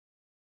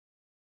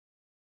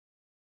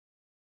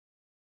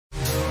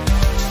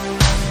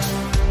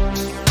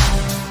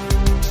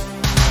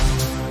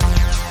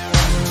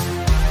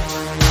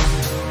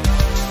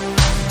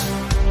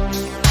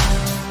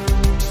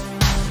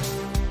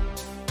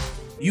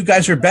you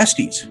guys are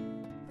besties.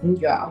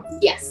 Yeah.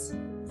 Yes.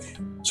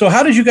 So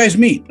how did you guys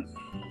meet?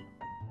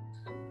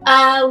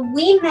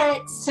 We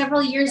met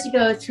several years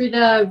ago through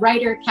the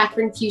writer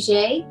Catherine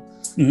Fuget.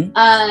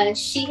 Mm-hmm.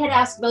 She had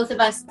asked both of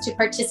us to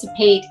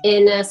participate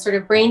in a sort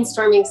of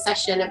brainstorming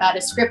session about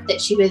a script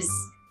that she was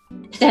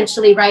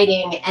potentially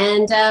writing,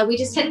 and we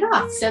just hit it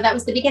off. So that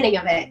was the beginning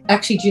of it.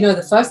 Actually, do you know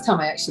the first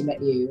time I actually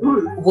met you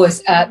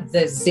was at the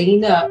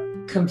Xena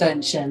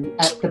convention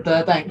at the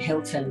Burbank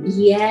Hilton?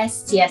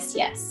 Yes.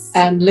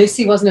 And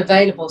Lucy wasn't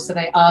available, so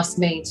they asked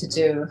me to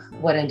do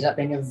what ended up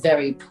being a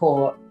very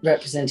poor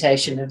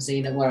representation of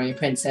Xena Warrior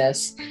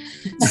Princess,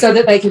 so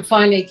that they could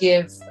finally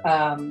give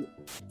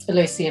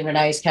Lucy and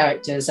Renee's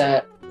characters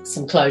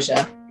some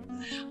closure.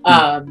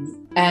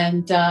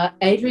 And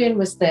Adrienne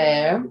was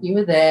there, you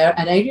were there,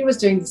 and Adrienne was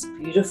doing this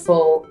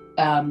beautiful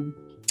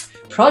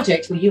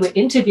project where you were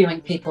interviewing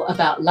people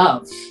about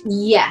love.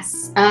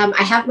 Yes.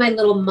 I have my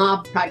little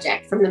mob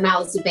project from the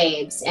Mouths of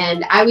Babes,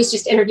 and I was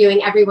just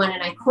interviewing everyone,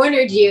 and I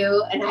cornered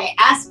you and I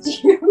asked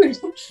you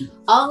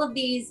all of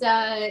these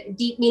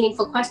deep,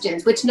 meaningful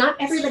questions, which not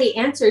everybody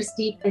answers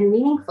deep and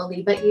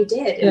meaningfully, but you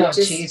did. And oh,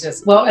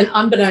 Jesus. Well, and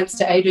unbeknownst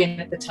to Adrienne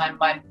at the time,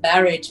 my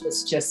marriage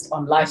was just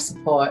on life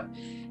support.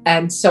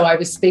 And so I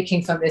was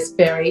speaking from this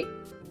very,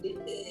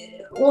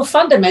 well,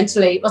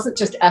 fundamentally, it wasn't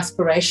just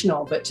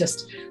aspirational, but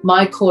just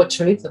my core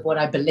truth of what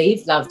I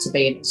believed love to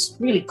be. And it's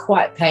really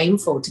quite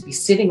painful to be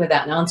sitting with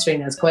that and answering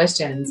those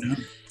questions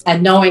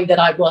and knowing that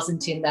I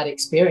wasn't in that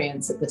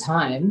experience at the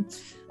time.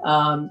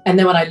 And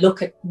then when I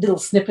look at little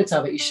snippets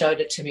of it, you showed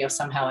it to me or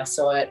somehow I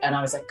saw it, and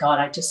I was like, God,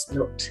 I just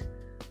looked,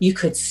 you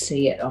could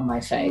see it on my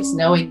face,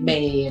 knowing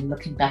me and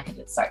looking back at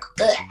it, it's like,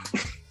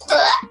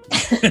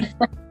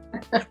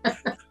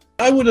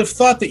 I would have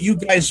thought that you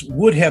guys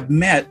would have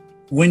met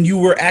when you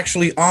were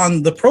actually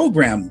on the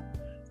program,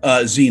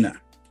 Xena.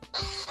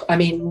 I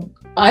mean,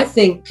 I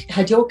think,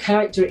 had your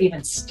character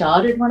even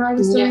started when I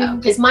was doing? No,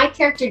 because my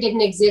character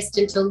didn't exist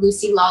until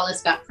Lucy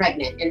Lawless got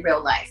pregnant in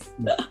real life.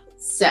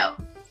 So,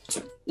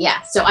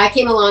 yeah. So I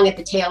came along at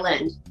the tail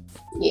end.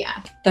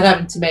 Yeah. That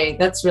happened to me.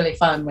 That's really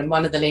fun when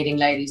one of the leading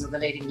ladies or the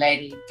leading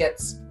lady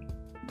gets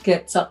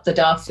up the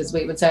duff, as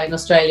we would say in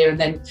Australia, and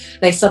then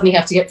they suddenly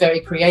have to get very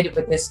creative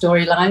with their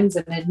storylines,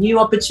 and a new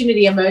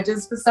opportunity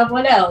emerges for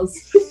someone else.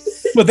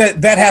 Well,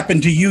 that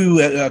happened to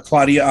you,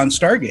 Claudia, on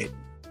Stargate.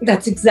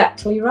 That's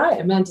exactly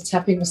right. Amanda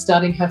Tapping was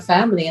starting her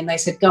family, and they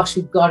said, gosh,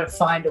 we've got to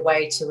find a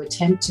way to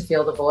attempt to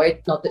fill the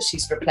void, not that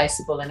she's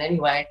replaceable in any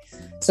way.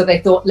 So they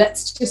thought,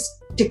 let's just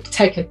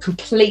take a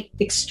complete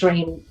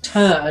extreme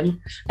turn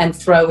and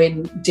throw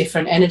in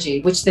different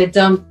energy, which they'd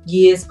done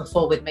years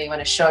before with me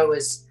when a show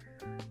was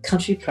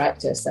Country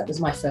Practice. That was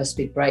my first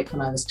big break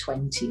when I was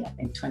 20, I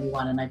think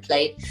 21, and I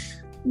played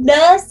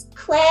Nurse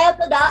Claire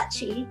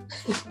Bonacci.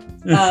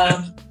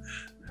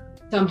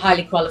 So I'm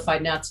highly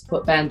qualified now to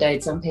put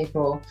band-aids on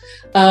people.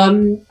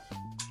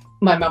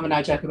 My mum and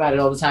I joke about it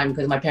all the time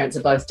because my parents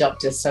are both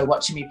doctors, so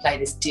watching me play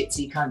this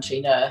ditzy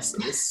country nurse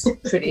is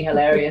pretty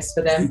hilarious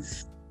for them.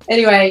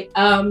 Anyway,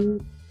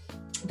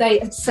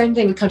 same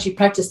thing with Country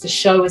Practice. The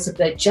show was that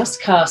they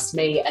just cast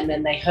me, and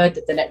then they heard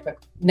that the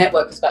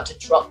network was about to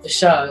drop the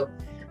show,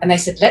 and they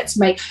said, let's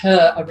make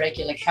her a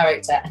regular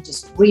character and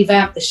just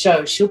revamp the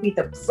show. She'll be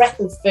the breath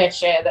of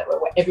fresh air that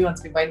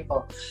everyone's been waiting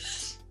for.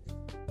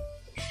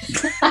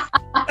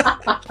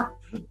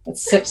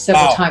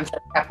 Several times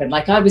that happened.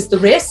 Like, I was the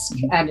risk,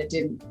 and it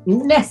didn't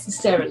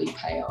necessarily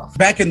pay off.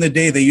 Back in the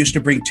day, they used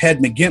to bring Ted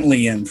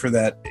McGintley in for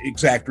that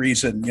exact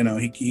reason. You know,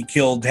 he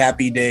killed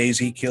Happy Days.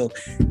 He killed,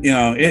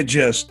 it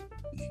just.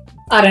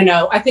 I don't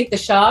know. I think the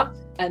shark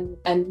and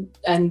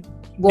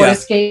water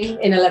skiing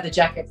in a leather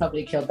jacket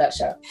probably killed that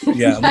show.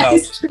 Yeah, well,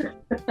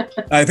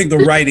 I think the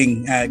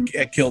writing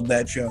killed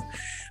that show.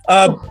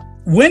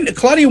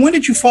 Claudia, when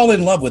did you fall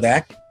in love with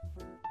acting?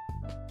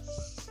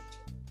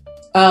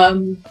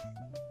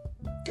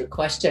 Good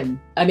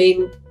question. I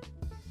mean,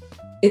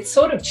 it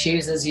sort of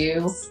chooses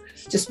you.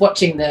 Just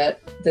watching the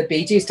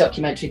Bee Gees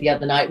documentary the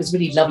other night, it was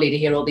really lovely to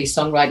hear all these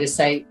songwriters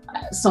say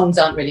songs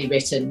aren't really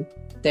written,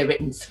 they're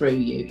written through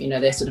you.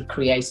 They're sort of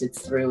created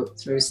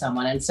through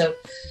someone. And so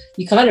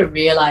you kind of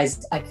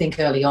realized, I think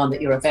early on,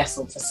 that you're a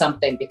vessel for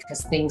something,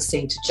 because things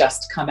seem to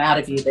just come out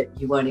of you that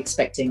you weren't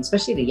expecting,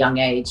 especially at a young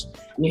age,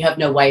 and you have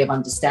no way of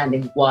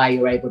understanding why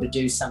you're able to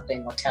do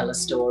something or tell a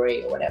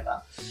story or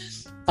whatever.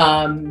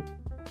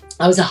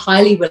 I was a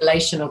highly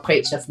relational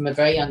creature from a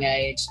very young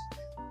age,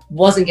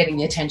 wasn't getting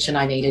the attention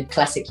I needed,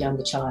 classic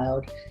younger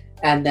child,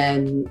 and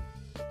then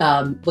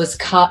was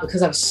cut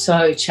because I was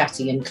so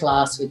chatty in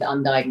class with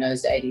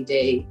undiagnosed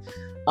ADD.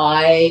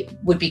 I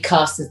would be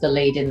cast as the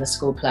lead in the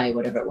school play,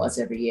 whatever it was,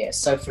 every year.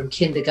 So from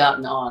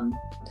kindergarten on,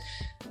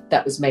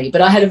 that was me.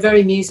 But I had a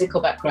very musical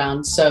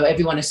background, so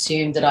everyone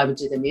assumed that I would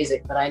do the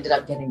music, but I ended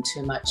up getting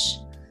too much.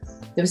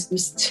 It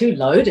was too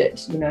loaded.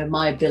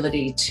 My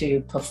ability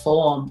to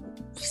perform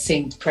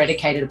seemed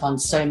predicated upon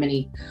so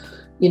many,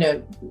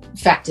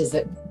 factors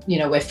that,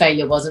 where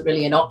failure wasn't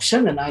really an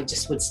option. And I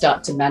just would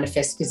start to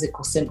manifest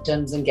physical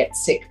symptoms and get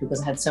sick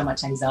because I had so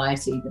much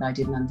anxiety that I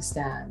didn't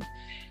understand.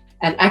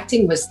 And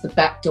acting was the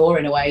back door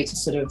in a way to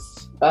sort of,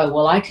 oh,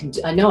 well, I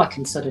know I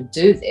can sort of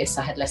do this.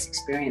 I had less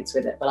experience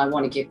with it, but I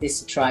want to give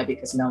this a try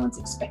because no one's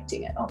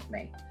expecting it of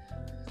me.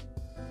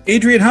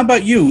 Adrienne, how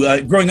about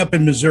you? Growing up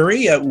in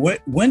Missouri,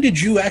 when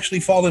did you actually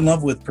fall in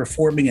love with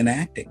performing and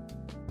acting?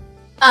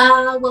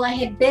 Well, I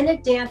had been a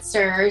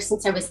dancer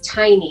since I was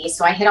tiny,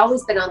 so I had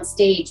always been on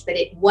stage, but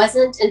it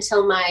wasn't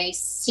until my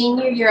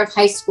senior year of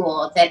high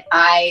school that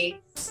I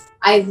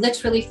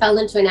literally fell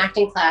into an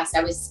acting class.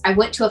 I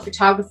went to a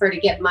photographer to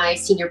get my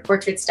senior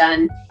portraits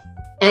done,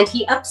 and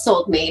he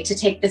upsold me to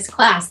take this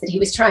class that he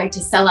was trying to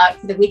sell out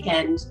for the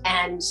weekend.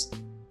 And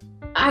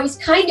I was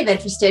kind of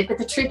interested, but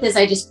the truth is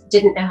I just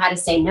didn't know how to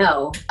say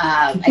no.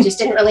 I just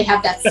didn't really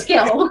have that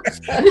skill,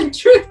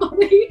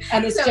 truthfully.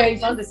 And as Jane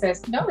Fonda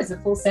says, no is a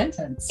full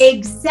sentence.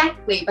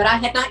 Exactly, but I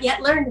had not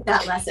yet learned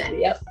that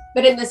lesson. Yep.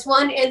 But in this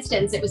one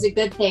instance, it was a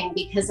good thing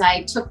because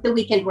I took the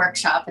weekend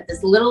workshop at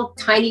this little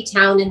tiny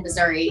town in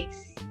Missouri.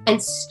 And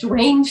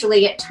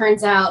strangely, it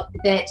turns out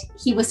that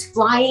he was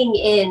flying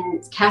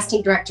in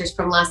casting directors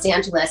from Los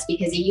Angeles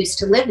because he used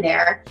to live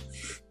there.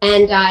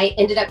 And I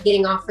ended up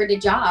getting offered a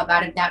job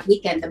out of that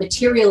weekend. The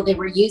material they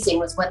were using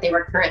was what they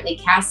were currently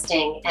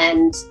casting.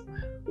 And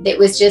it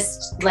was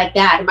just like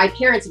that. And my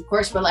parents, of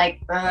course, were like,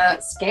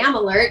 scam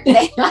alert.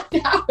 They thought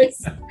that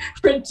was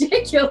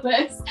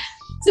ridiculous.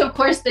 So, of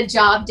course, the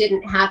job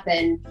didn't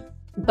happen,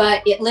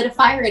 but it lit a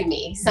fire in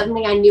me.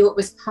 Suddenly I knew it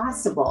was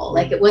possible.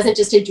 Like, it wasn't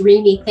just a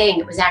dreamy thing.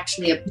 It was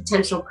actually a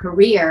potential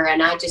career.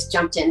 And I just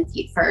jumped in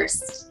feet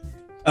first.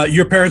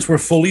 Your parents were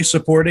fully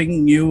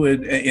supporting you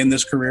in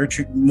this career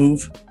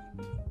move?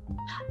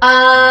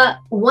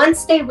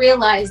 Once they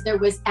realized there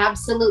was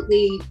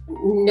absolutely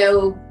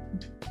no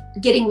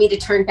getting me to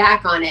turn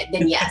back on it,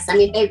 then yes. I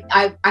mean,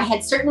 I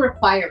had certain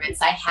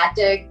requirements. I had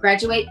to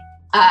graduate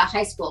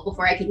high school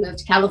before I could move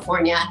to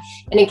California.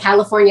 And in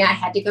California, I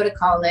had to go to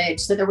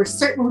college. So there were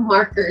certain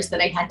markers that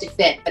I had to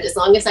fit. But as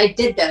long as I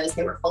did those,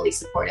 they were fully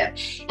supportive.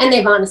 And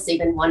they've honestly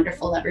been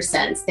wonderful ever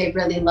since. They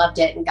really loved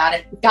it and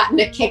gotten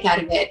a kick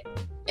out of it.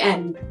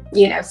 And,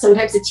 you know,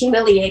 sometimes it's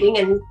humiliating,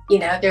 and, you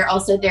know, they're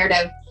also there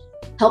to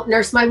help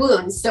nurse my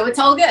wounds. So it's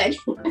all good.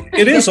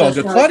 It is all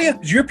good. Claudia,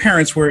 your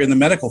parents were in the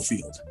medical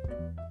field.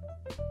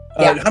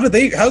 Yeah. How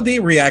did they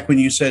react when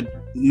you said,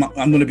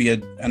 I'm going to be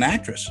an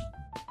actress?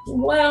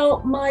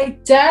 Well, my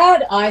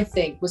dad, I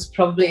think, was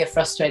probably a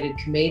frustrated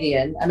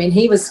comedian. I mean,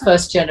 he was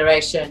first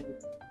generation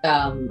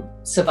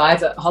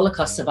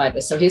Holocaust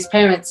survivor. So his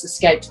parents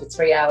escaped with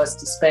 3 hours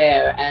to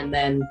spare, and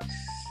then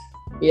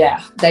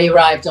they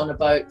arrived on a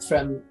boat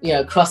from,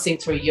 crossing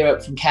through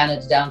Europe from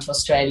Canada down to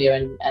Australia.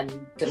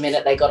 And the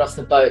minute they got off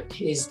the boat,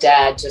 his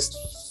dad just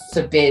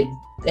forbid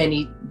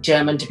any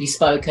German to be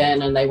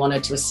spoken, and they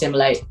wanted to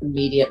assimilate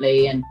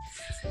immediately.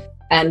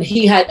 And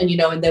he had,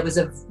 and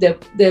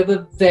there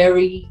were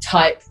very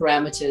tight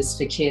parameters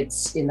for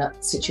kids in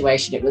that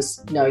situation. It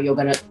was, no, you're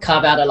going to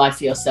carve out a life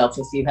for yourself.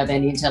 If you have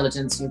any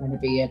intelligence, you're going to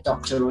be a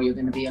doctor, or you're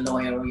going to be a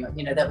lawyer, or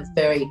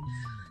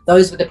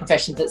those were the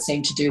professions that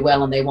seemed to do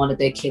well, and they wanted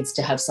their kids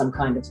to have some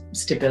kind of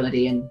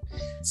stability and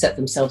set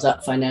themselves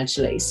up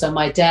financially. So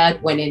my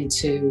dad went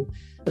into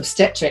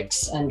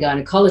obstetrics and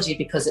gynecology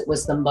because it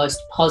was the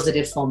most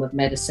positive form of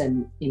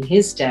medicine in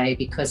his day,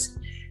 because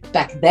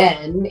back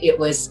then it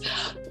was,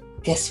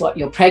 guess what,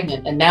 you're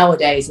pregnant. And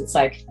nowadays it's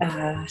like,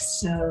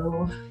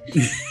 so.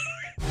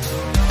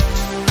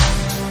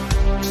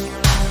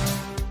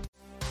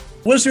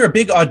 Was there a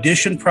big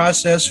audition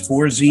process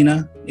for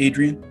Xena,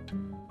 Adrienne?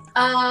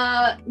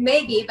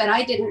 Maybe, but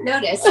I didn't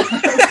notice.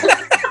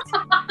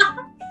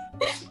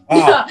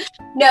 Wow.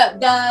 No,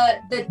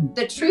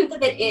 the truth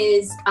of it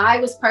is I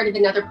was part of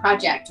another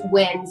project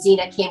when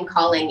Xena came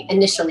calling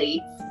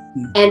initially,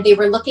 and they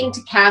were looking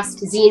to cast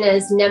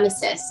Xena's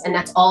nemesis, and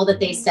that's all that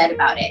they said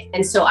about it.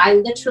 And so I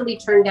literally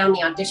turned down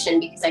the audition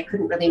because I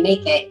couldn't really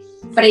make it,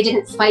 but I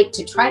didn't fight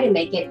to try to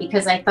make it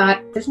because I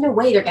thought there's no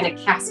way they're going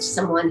to cast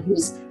someone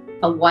who's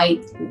a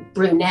white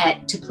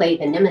brunette to play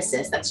the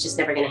nemesis. That's just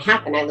never going to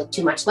happen. I look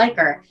too much like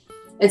her.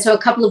 And so a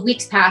couple of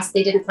weeks passed,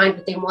 they didn't find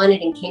what they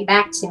wanted and came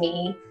back to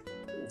me.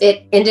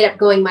 It ended up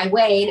going my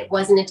way, and it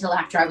wasn't until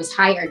after I was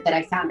hired that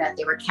I found out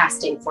they were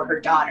casting for her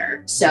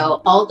daughter.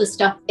 So all the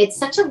stuff, it's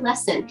such a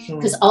lesson,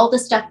 because all the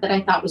stuff that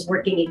I thought was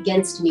working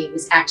against me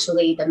was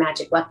actually the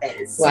magic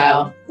weapons.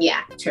 Wow. So,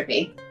 yeah,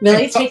 trippy.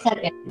 Really take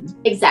that in.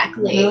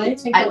 Exactly. Really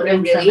take I that would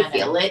in really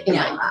feel it in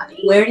my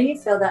body. Where do you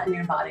feel that in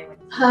your body?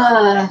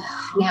 Now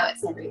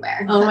it's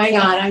everywhere. Oh my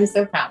God, I'm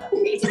so proud of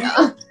you. Me too.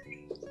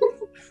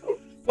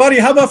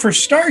 Claudia, how about for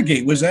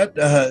Stargate? Was that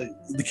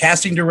the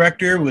casting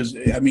director?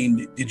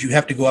 Did you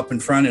have to go up in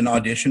front and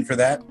audition for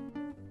that?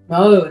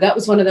 No, that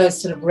was one of those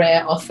sort of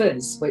rare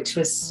offers, which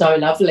was so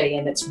lovely.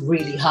 And it's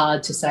really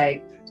hard to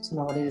say, I don't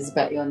know what it is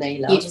about your knee,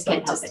 love. You just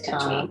can't help it,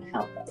 touch me.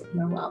 Help it.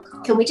 You're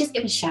welcome. Can we just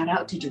give a shout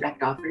out to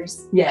direct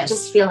offers? Yes. I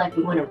just feel like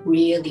we want to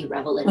really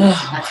revel in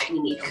that. That's what we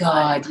need.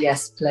 God,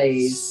 yes,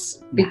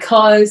 please.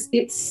 Because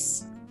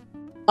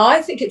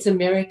I think it's a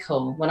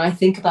miracle when I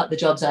think about the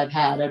jobs I've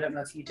had. I don't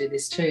know if you do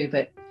this too,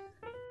 but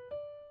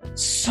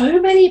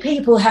so many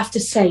people have to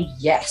say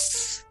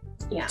yes.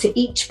 to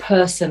each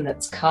person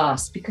that's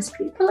cast, because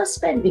people are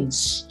spending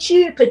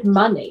stupid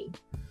money.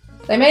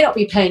 They may not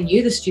be paying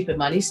you the stupid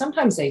money,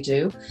 sometimes they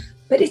do,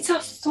 but it's a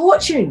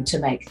fortune to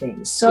make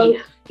things. So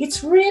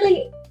it's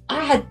really,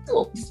 I had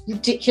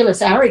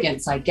ridiculous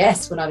arrogance, I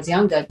guess, when I was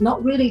younger,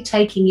 not really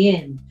taking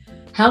in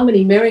how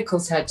many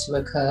miracles had to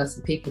occur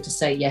for people to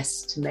say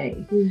yes to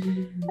me.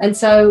 And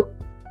so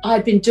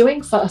I'd been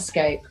doing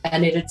Farscape,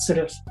 and it had sort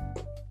of,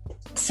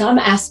 some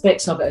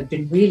aspects of it had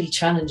been really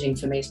challenging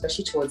for me,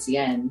 especially towards the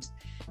end.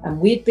 And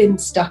we'd been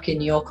stuck in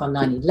New York on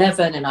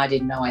 9/11, and I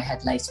didn't know I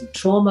had latent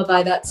trauma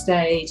by that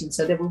stage. And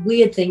so there were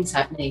weird things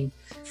happening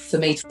for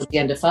me towards the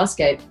end of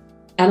Farscape.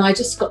 And I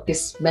just got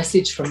this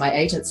message from my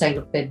agent saying,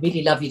 look, they'd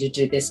really love you to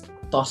do this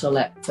bottle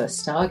for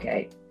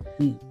Stargate.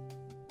 And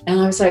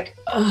I was like,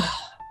 oh,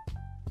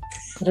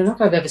 I don't know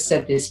if I've ever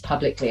said this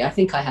publicly. I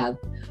think I have.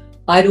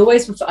 I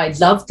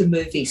loved the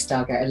movie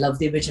Stargate. I loved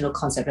the original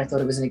concept. I thought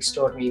it was an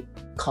extraordinary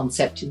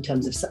concept in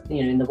terms of,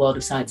 in the world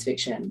of science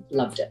fiction.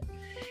 Loved it.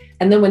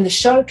 And then when the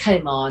show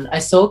came on, I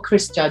saw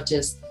Chris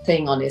Judge's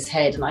thing on his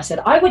head, and I said,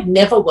 I would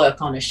never work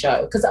on a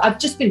show, because I've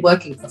just been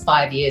working for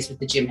 5 years with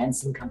the Jim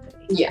Henson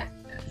Company. Yeah.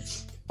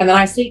 And then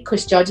I see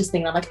Chris Judge's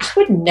thing, and I'm like,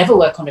 I would never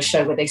work on a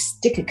show where they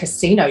stick a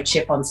casino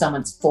chip on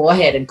someone's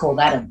forehead and call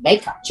that a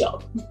makeup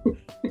job.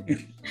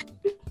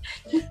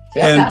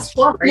 Fast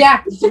forward.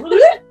 Yeah.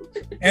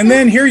 And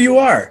then here you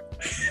are.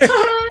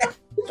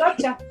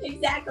 Gotcha.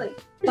 Exactly.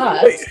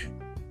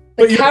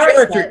 But the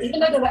character, even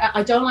though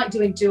I don't like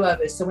doing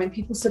do-overs, so when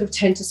people sort of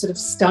tend to sort of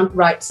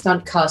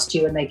stunt cast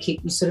you, and they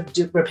keep you sort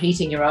of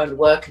repeating your own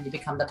work, and you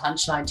become the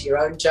punchline to your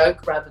own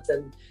joke rather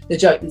than the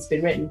joke that's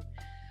been written.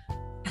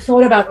 I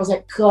thought about it, I was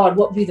like, God,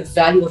 what would be the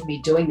value of me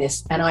doing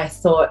this? And I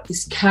thought,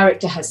 this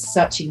character has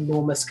such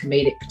enormous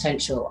comedic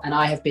potential, and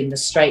I have been the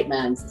straight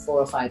man for 4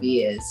 or 5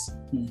 years.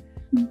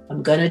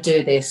 I'm going to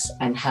do this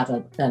and have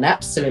an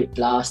absolute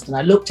blast. And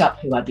I looked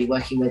up who I'd be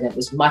working with. It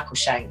was Michael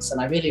Shanks,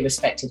 and I really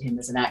respected him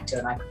as an actor,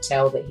 and I could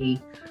tell that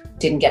he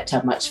didn't get to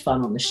have much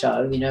fun on the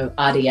show.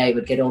 RDA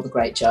would get all the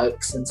great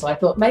jokes. And so I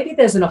thought, maybe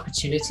there's an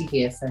opportunity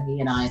here for he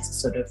and I to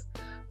sort of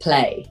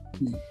play.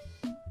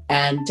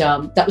 And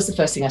that was the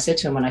first thing I said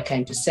to him when I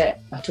came to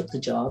set. I took the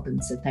job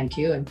and said, thank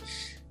you.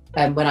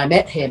 And when I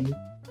met him,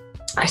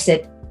 I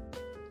said,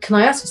 can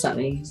I ask you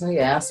something? He said,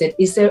 yeah. I said,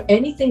 is there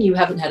anything you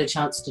haven't had a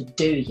chance to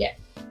do yet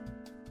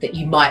that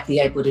you might be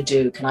able to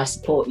do? Can I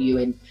support you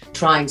in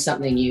trying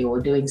something new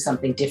or doing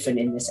something different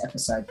in this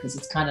episode? Because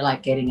it's kind of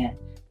like getting a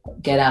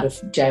get out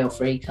of jail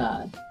free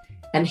card.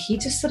 And he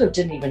just sort of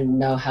didn't even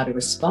know how to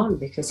respond,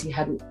 because he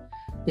hadn't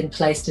been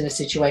placed in a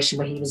situation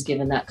where he was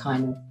given that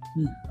kind of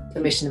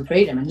permission and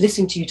freedom. And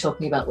listening to you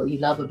talking about what you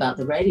love about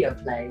the radio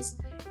plays,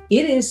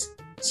 it is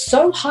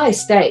so high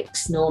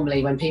stakes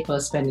normally when people are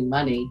spending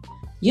money.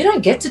 You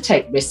don't get to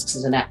take risks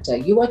as an actor.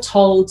 You are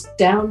told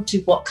down to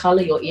what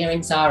color your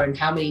earrings are and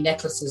how many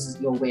necklaces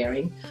you're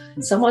wearing.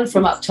 Someone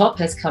from up top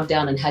has come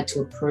down and had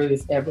to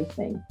approve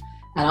everything.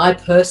 And I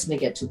personally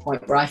get to a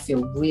point where I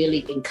feel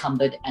really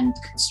encumbered and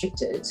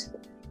constricted.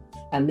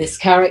 And this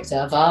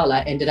character,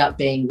 Vala, ended up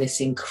being this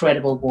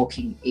incredible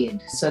walking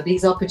id. So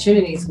these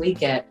opportunities we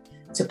get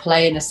to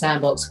play in a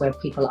sandbox where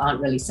people aren't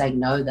really saying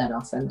no that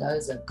often,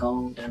 those are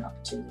golden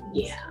opportunities.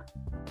 Yeah.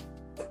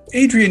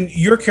 Adrienne,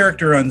 your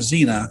character on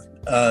Xena,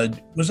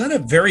 was that a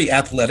very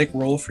athletic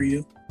role for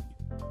you?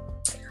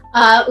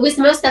 It was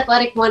the most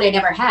athletic one I'd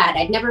ever had.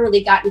 I'd never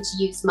really gotten to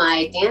use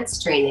my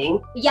dance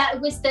training. Yeah,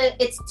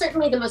 it's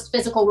certainly the most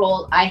physical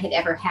role I had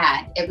ever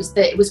had. It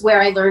was where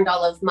I learned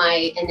all of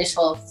my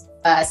initial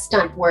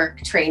stunt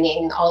work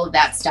training, all of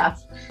that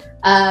stuff.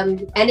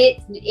 And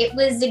it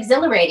was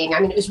exhilarating. I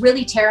mean, it was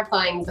really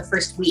terrifying the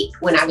first week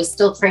when I was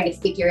still trying to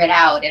figure it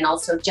out, and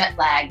also jet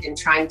lagged and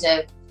trying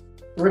to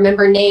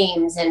remember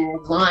names and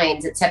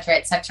lines, et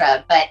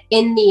cetera, but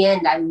in the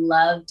end I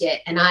loved it.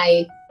 And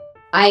I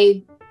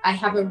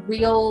have a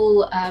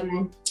real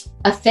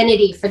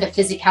affinity for the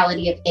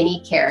physicality of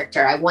any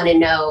character. I want to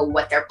know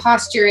what their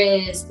posture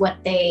is,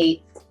 what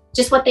they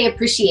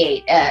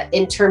appreciate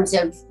in terms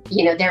of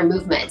their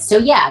movement. So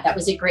yeah, that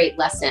was a great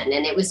lesson.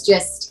 And it was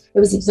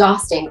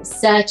exhausting. It was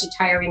such a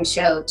tiring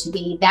show to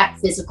be that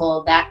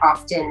physical, that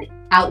often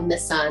out in the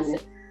sun,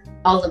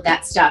 all of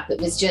that stuff.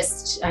 It was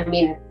just,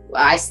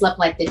 I slept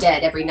like the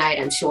dead every night,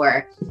 I'm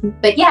sure.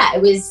 But yeah,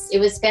 it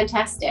was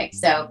fantastic.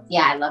 So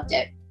yeah, I loved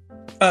it.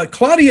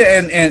 Claudia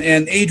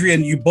and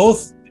Adrienne, you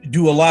both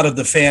do a lot of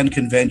the fan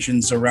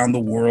conventions around the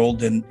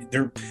world, and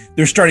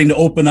they're starting to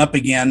open up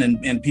again,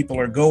 and people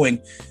are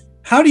going.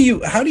 How do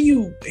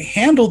you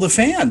handle the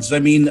fans? I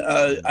mean,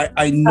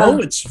 I know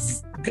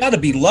it's got to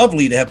be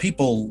lovely to have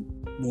people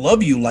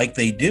love you like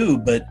they do,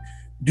 but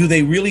do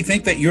they really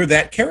think that you're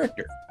that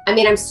character? I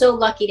mean, I'm so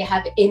lucky to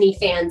have any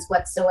fans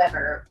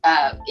whatsoever.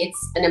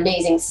 It's an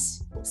amazing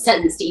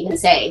sentence to even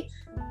say.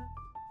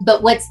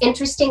 But what's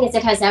interesting is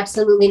it has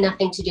absolutely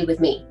nothing to do with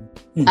me.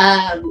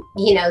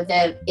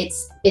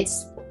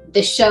 It's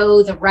the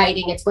show, the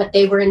writing, it's what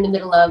they were in the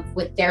middle of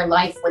with their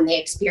life when they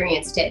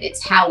experienced it.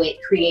 It's how it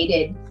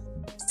created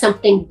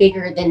something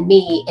bigger than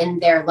me in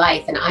their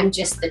life. And I'm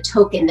just the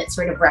token that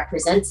sort of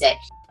represents it.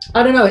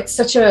 I don't know.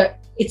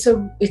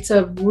 It's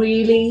a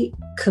really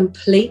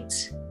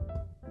complete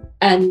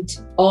and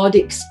odd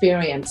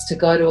experience to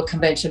go to a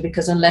convention,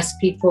 because unless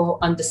people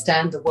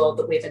understand the world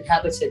that we've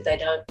inhabited,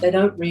 they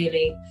don't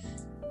really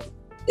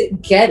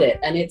get it.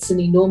 And it's an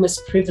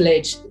enormous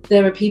privilege.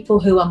 There are people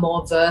who are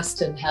more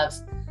versed and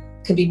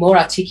can be more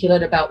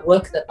articulate about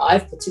work that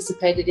I've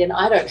participated in.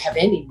 I don't have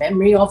any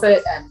memory of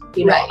it, and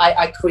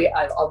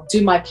I'll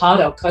do my part,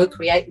 I'll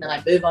co-create, and then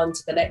I move on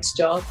to the next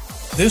job.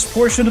 This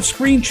portion of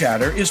Screen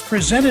Chatter is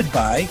presented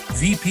by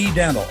VP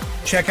Dental.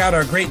 Check out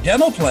our great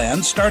dental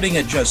plans starting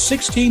at just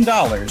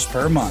 $16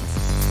 per month.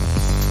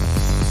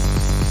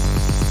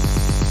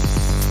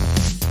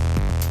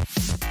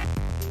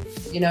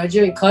 You know,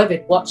 during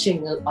COVID,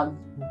 watching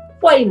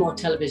way more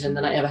television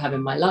than I ever have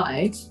in my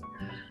life,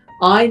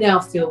 I now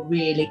feel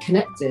really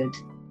connected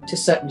to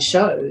certain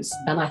shows.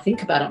 And I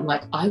think about it, I'm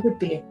like, I would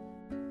be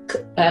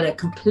at a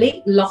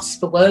complete loss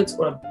for words,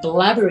 or a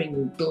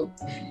blubbering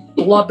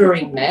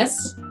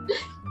mess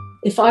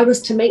if I was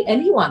to meet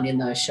anyone in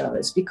those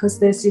shows, because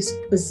there's this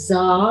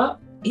bizarre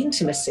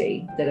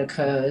intimacy that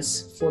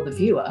occurs for the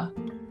viewer,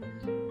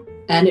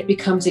 and it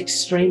becomes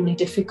extremely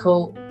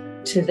difficult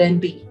to then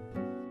be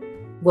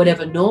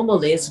whatever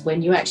normal is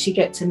when you actually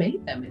get to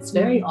meet them. It's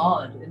very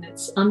odd, and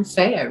it's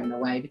unfair in a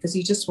way, because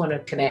you just want to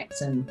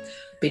connect and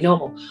be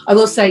normal. I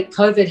will say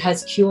COVID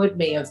has cured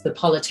me of the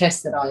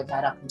politesse that I've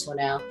had up until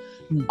now.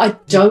 I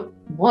don't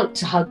want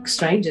to hug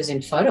strangers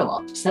in photo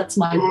ops. That's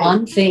my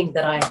one thing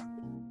that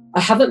I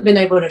haven't been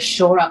able to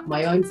shore up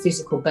my own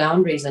physical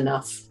boundaries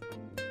enough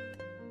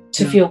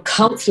to feel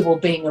comfortable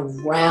being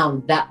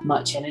around that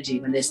much energy,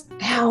 when there's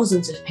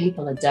thousands of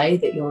people a day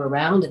that you're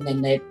around, and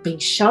then they're being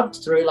shoved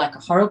through like a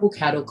horrible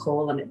cattle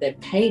call, and they're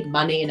paid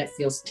money, and it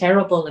feels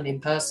terrible and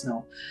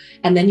impersonal.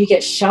 And then you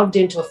get shoved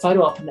into a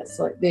photo op and it's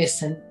like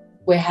this, and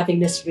we're having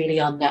this really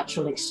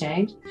unnatural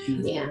exchange.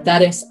 Yeah.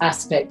 That is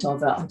aspect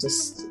of it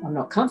I'm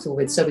not comfortable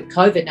with. So with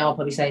COVID now, I'll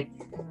probably say,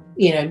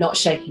 you know, not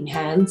shaking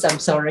hands, I'm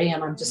sorry,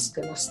 and I'm just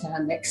going to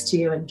stand next to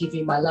you and give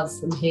you my love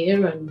from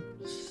here. And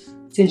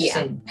it's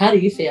interesting. Yeah. How do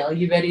you feel? Are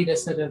you ready to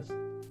sort of...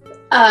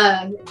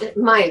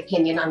 My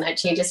opinion on that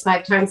changes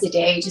 5 times a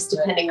day, just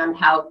depending on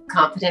how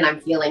confident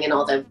I'm feeling and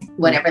all the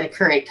whatever the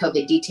current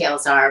COVID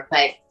details are.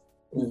 But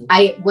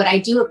what I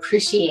do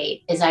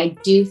appreciate is I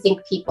do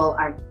think people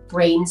are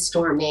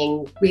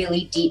brainstorming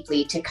really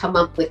deeply to come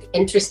up with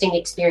interesting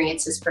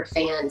experiences for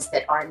fans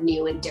that are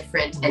new and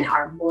different and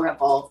are more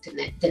evolved than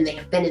they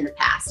have been in the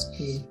past.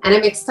 And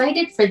I'm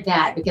excited for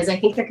that, because I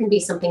think there can be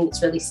something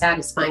that's really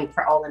satisfying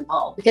for all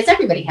involved, because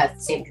everybody has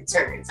the same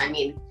concerns. I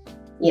mean,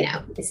 you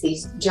know, it's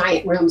these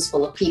giant rooms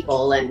full of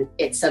people, and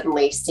it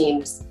suddenly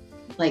seems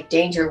like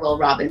Danger Will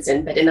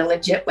Robinson, but in a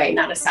legit way,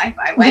 not a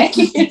sci-fi way.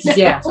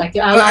 Yeah, like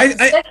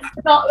I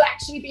not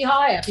actually be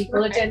higher.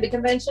 People attend the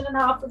convention and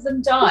half of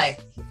them die.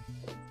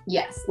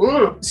 Yes.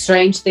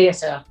 Strange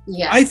theater.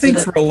 Yeah. I think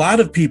for a lot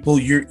of people,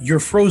 you're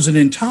frozen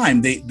in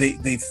time. They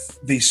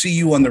see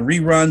you on the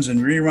reruns,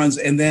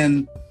 and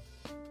then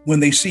when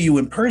they see you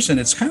in person,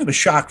 it's kind of a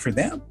shock for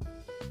them.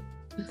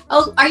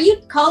 Oh, are you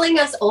calling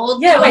us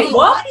old? Yeah. Wait,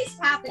 what is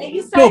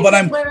happening? No, but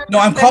I'm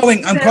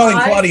calling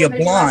Claudia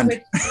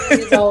blonde.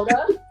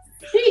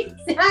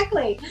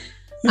 Exactly.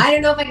 I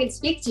don't know if I can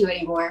speak to you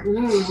anymore.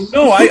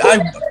 No,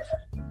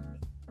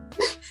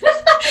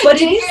 But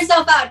take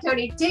yourself out,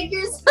 Tony. Take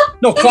yourself.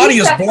 No,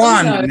 Claudia's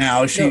blonde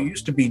now. She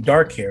used to be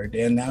dark haired,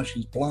 and now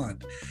she's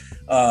blonde.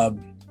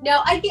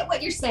 No, I get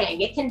what you're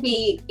saying. It can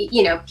be,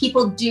 you know,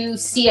 people do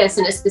see us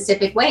in a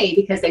specific way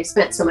because they've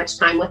spent so much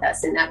time with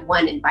us in that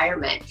one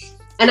environment.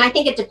 And I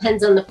think it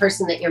depends on the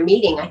person that you're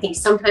meeting. I think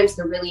sometimes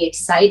they're really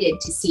excited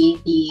to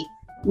see the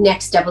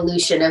next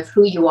evolution of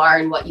who you are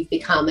and what you've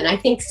become. And I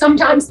think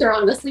sometimes they're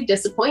honestly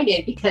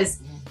disappointed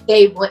because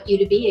they want you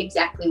to be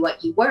exactly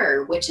what you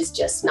were, which is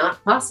just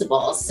not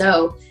possible.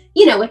 So,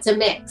 you know, it's a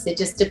mix. It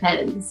just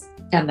depends.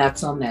 And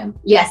that's on them.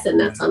 Yes, and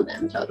that's on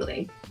them,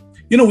 totally.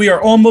 You know, we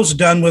are almost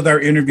done with our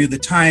interview. The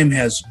time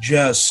has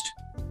just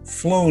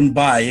flown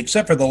by,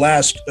 except for the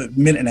last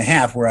minute and a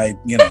half where I'm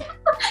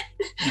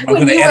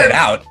going to edit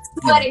out.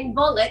 Sweating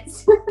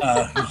bullets.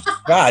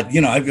 God, you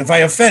know, if I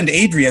offend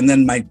Adrienne,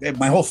 then my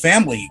whole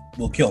family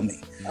will kill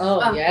me.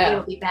 Oh yeah,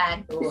 it'll be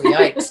bad. Oh,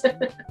 yikes!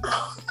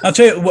 I'll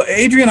tell you,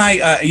 Adrienne,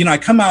 I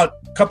come out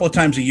a couple of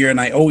times a year, and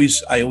I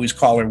always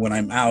call her when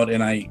I'm out,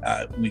 and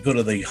we go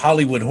to the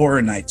Hollywood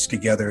Horror Nights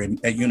together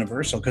at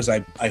Universal, because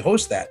I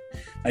host that.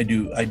 I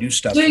do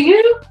stuff. Do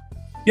you?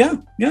 Yeah.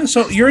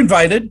 So you're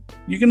invited.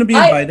 You're going to be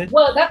invited.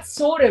 Well, that's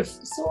sort of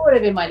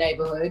in my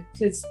neighborhood,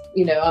 because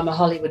you know I'm a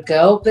Hollywood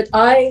girl. But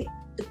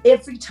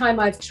every time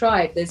I've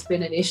tried, there's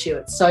been an issue.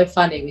 It's so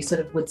funny. We sort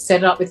of would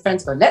set it up with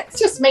friends, go, let's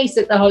just meet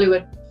at the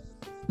Hollywood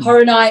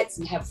Horror Nights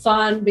and have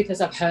fun,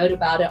 because I've heard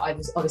about it. I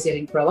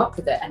didn't grow up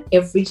with it, and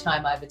every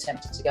time I've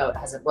attempted to go, it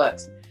hasn't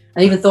worked.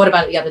 I even thought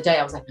about it the other day.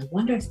 I was like, I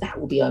wonder if that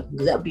will be open,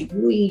 because that would be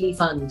really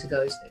fun to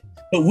go to.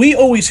 But we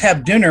always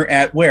have dinner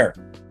at where?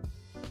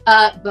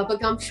 Bubba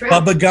Gump Shrimp.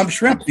 Bubba Gump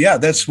Shrimp. Yeah,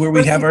 that's where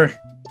we have our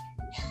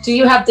Do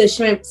you have the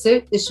shrimp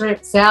soup, the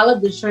shrimp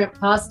salad, the shrimp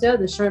pasta,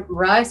 the shrimp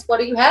rice? What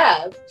do you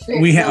have?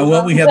 We have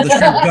the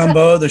shrimp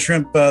gumbo, the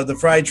shrimp, the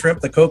fried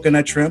shrimp, the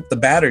coconut shrimp, the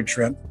battered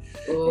shrimp.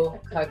 Oh,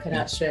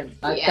 coconut shrimp.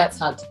 Yeah. That's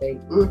hard to beat.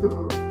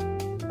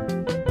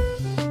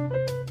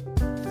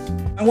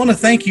 I want to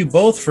thank you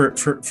both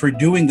for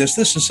doing this.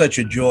 This is such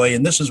a joy,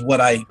 and this is what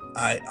I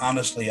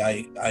honestly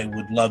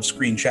would love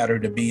Screen Chatter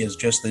to be, is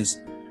just this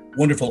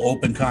wonderful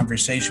open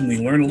conversation. We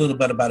learn a little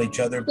bit about each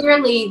other.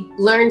 Clearly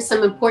learned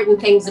some important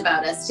things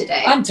about us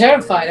today. I'm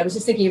terrified. I was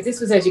just thinking, if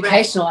this was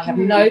educational, I have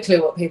no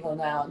clue what people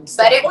know.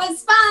 But it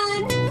was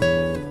fun.